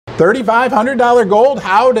$3,500 gold,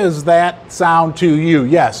 how does that sound to you?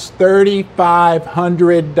 Yes,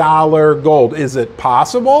 $3,500 gold. Is it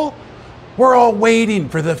possible? We're all waiting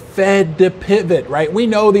for the Fed to pivot, right? We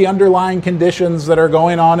know the underlying conditions that are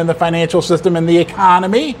going on in the financial system and the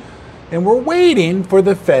economy, and we're waiting for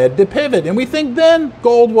the Fed to pivot. And we think then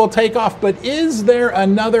gold will take off. But is there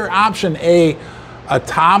another option, a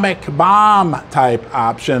atomic bomb type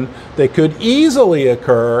option that could easily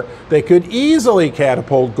occur, that could easily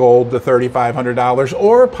catapult gold to $3,500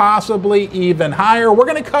 or possibly even higher? We're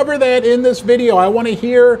going to cover that in this video. I want to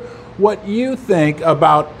hear what you think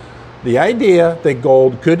about the idea that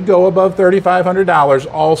gold could go above $3,500.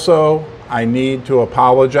 Also, I need to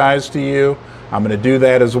apologize to you. I'm going to do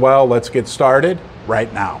that as well. Let's get started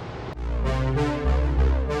right now.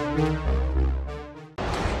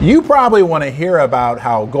 You probably want to hear about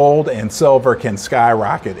how gold and silver can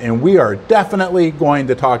skyrocket, and we are definitely going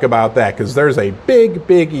to talk about that because there's a big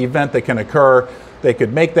event that can occur that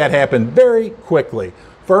could make that happen very quickly.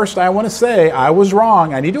 First, I want to say I was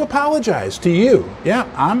wrong. I need to apologize to you. Yeah,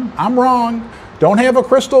 I'm wrong. Don't have a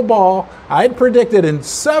crystal ball. I had predicted in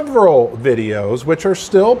several videos, which are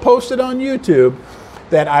still posted on YouTube,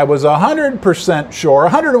 that I was 100% sure,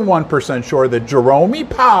 101% sure that Jerome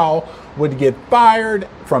Powell would get fired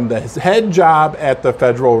from the head job at the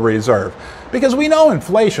Federal Reserve. Because we know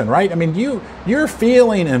inflation, right? I mean, you're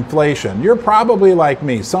feeling inflation. You're probably like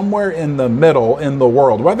me, somewhere in the middle in the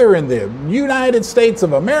world, whether in the United States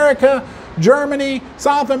of America, Germany,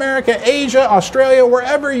 South America, Asia, Australia,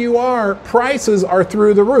 wherever you are, prices are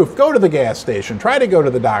through the roof. Go to the gas station, try to go to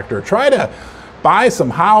the doctor, try to buy some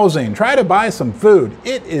housing, try to buy some food.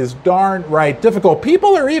 It is darn right difficult.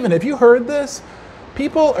 People are even, if you heard this,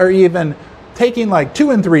 people are even taking like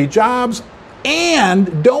 2 and 3 jobs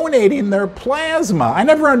and donating their plasma. I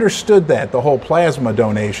never understood that, the whole plasma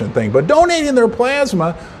donation thing, but donating their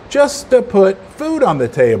plasma just to put food on the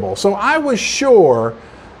table. So I was sure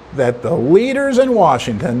that the leaders in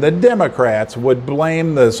Washington, the Democrats, would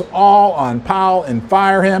blame this all on Powell and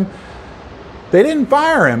fire him. They didn't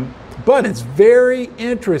fire him. But it's very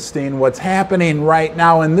interesting what's happening right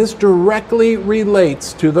now, and this directly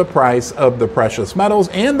relates to the price of the precious metals.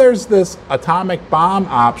 And there's this atomic bomb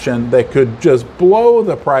option that could just blow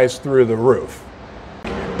the price through the roof.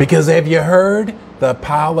 Because have you heard? The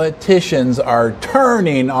politicians are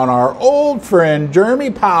turning on our old friend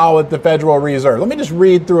Jerome Powell at the Federal Reserve. Let me just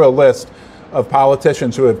read through a list of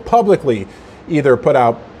politicians who have publicly either put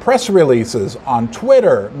out press releases on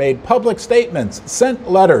Twitter, made public statements, sent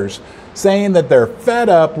letters saying that they're fed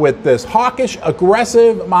up with this hawkish,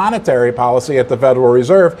 aggressive monetary policy at the Federal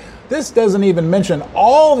Reserve. This doesn't even mention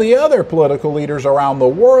all the other political leaders around the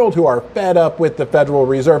world who are fed up with the Federal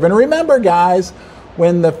Reserve. And remember, guys,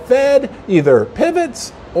 when the Fed either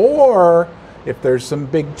pivots or if there's some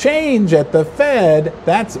big change at the Fed,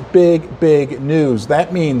 that's big news.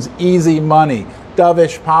 That means easy money,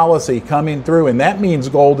 dovish policy coming through, and that means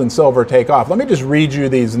gold and silver take off. Let me just read you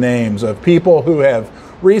these names of people who have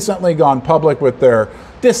recently gone public with their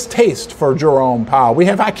distaste for Jerome Powell. We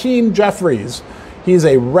have Hakeem Jeffries. He's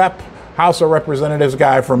a House of Representatives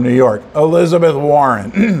guy from New York. Elizabeth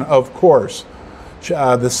Warren, of course.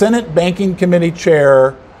 The Senate Banking Committee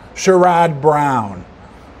Chair, Sherrod Brown.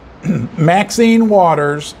 Maxine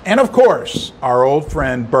Waters, and of course, our old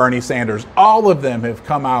friend Bernie Sanders. All of them have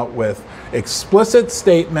come out with explicit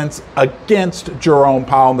statements against Jerome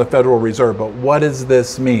Powell and the Federal Reserve. But what does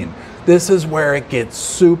this mean? This is where it gets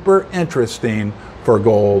super interesting for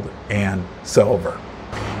gold and silver.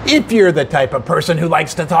 If you're the type of person who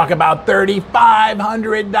likes to talk about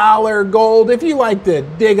 $3,500 gold, if you like to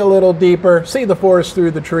dig a little deeper, see the forest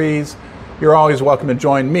through the trees, you're always welcome to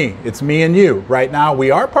join me. It's me and you. Right now, we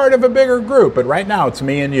are part of a bigger group, but right now it's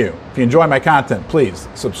me and you. If you enjoy my content, please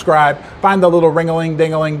subscribe. Find the little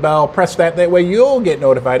ring-a-ling-ding-a-ling bell. Press that. That way you'll get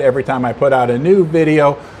notified every time I put out a new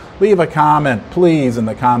video. Leave a comment, please, in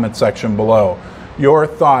the comment section below. Your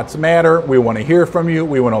thoughts matter. We want to hear from you.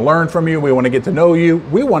 We want to learn from you. We want to get to know you.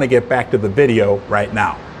 We want to get back to the video right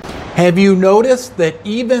now. Have you noticed that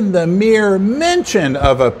even the mere mention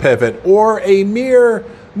of a pivot or a mere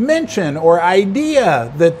mention or idea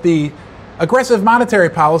that the aggressive monetary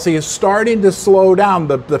policy is starting to slow down,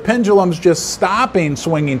 the pendulum's just stopping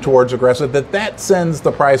swinging towards aggressive, that sends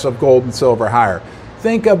the price of gold and silver higher?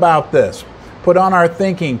 Think about this. Put on our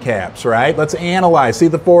thinking caps, right? Let's analyze, see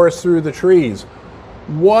the forest through the trees.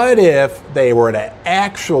 What if they were to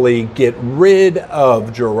actually get rid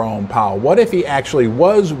of Jerome Powell? What if he actually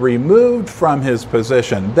was removed from his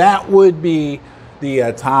position? That would be the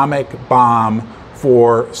atomic bomb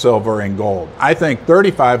for silver and gold. I think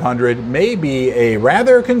 3,500 may be a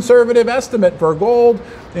rather conservative estimate for gold,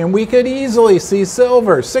 and we could easily see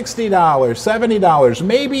silver $60, $70,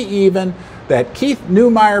 maybe even that Keith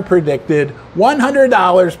Neumeyer predicted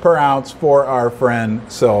 $100 per ounce for our friend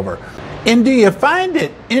silver. And do you find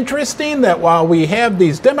it interesting that while we have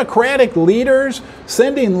these Democratic leaders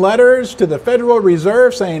sending letters to the Federal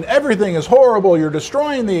Reserve saying everything is horrible, you're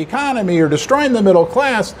destroying the economy, you're destroying the middle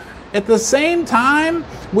class, at the same time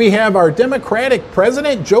we have our Democratic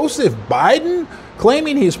President Joseph Biden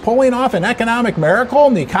claiming he's pulling off an economic miracle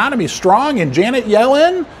and the economy's strong, and Janet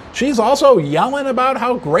Yellen, she's also yelling about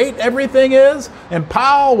how great everything is. And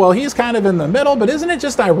Powell, well, he's kind of in the middle, but isn't it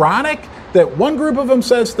just ironic that one group of them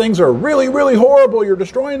says things are really, really horrible, you're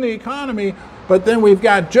destroying the economy, but then we've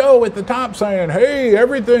got Joe at the top saying, hey,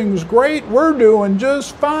 everything's great, we're doing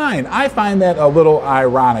just fine. I find that a little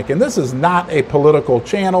ironic. And this is not a political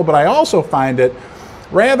channel, but I also find it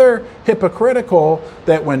rather hypocritical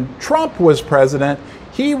that when Trump was president,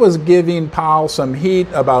 he was giving Powell some heat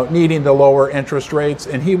about needing to lower interest rates,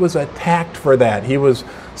 and he was attacked for that. He was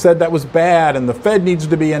said that was bad and the Fed needs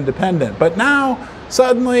to be independent. But now,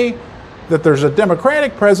 suddenly, that there's a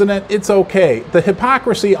Democratic president, it's okay. The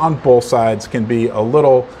hypocrisy on both sides can be a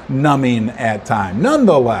little numbing at times.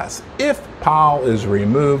 Nonetheless, if Powell is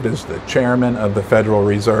removed as the chairman of the Federal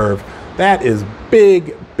Reserve, that is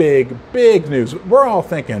big, big, big news. We're all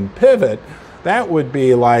thinking pivot. That would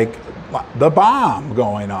be like the bomb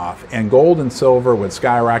going off, and gold and silver would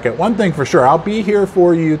skyrocket. One thing for sure, I'll be here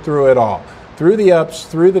for you through it all, through the ups,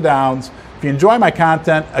 through the downs. If you enjoy my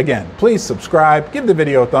content, again, please subscribe, give the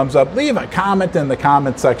video a thumbs up, leave a comment in the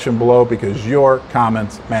comment section below because your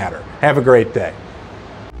comments matter. Have a great day.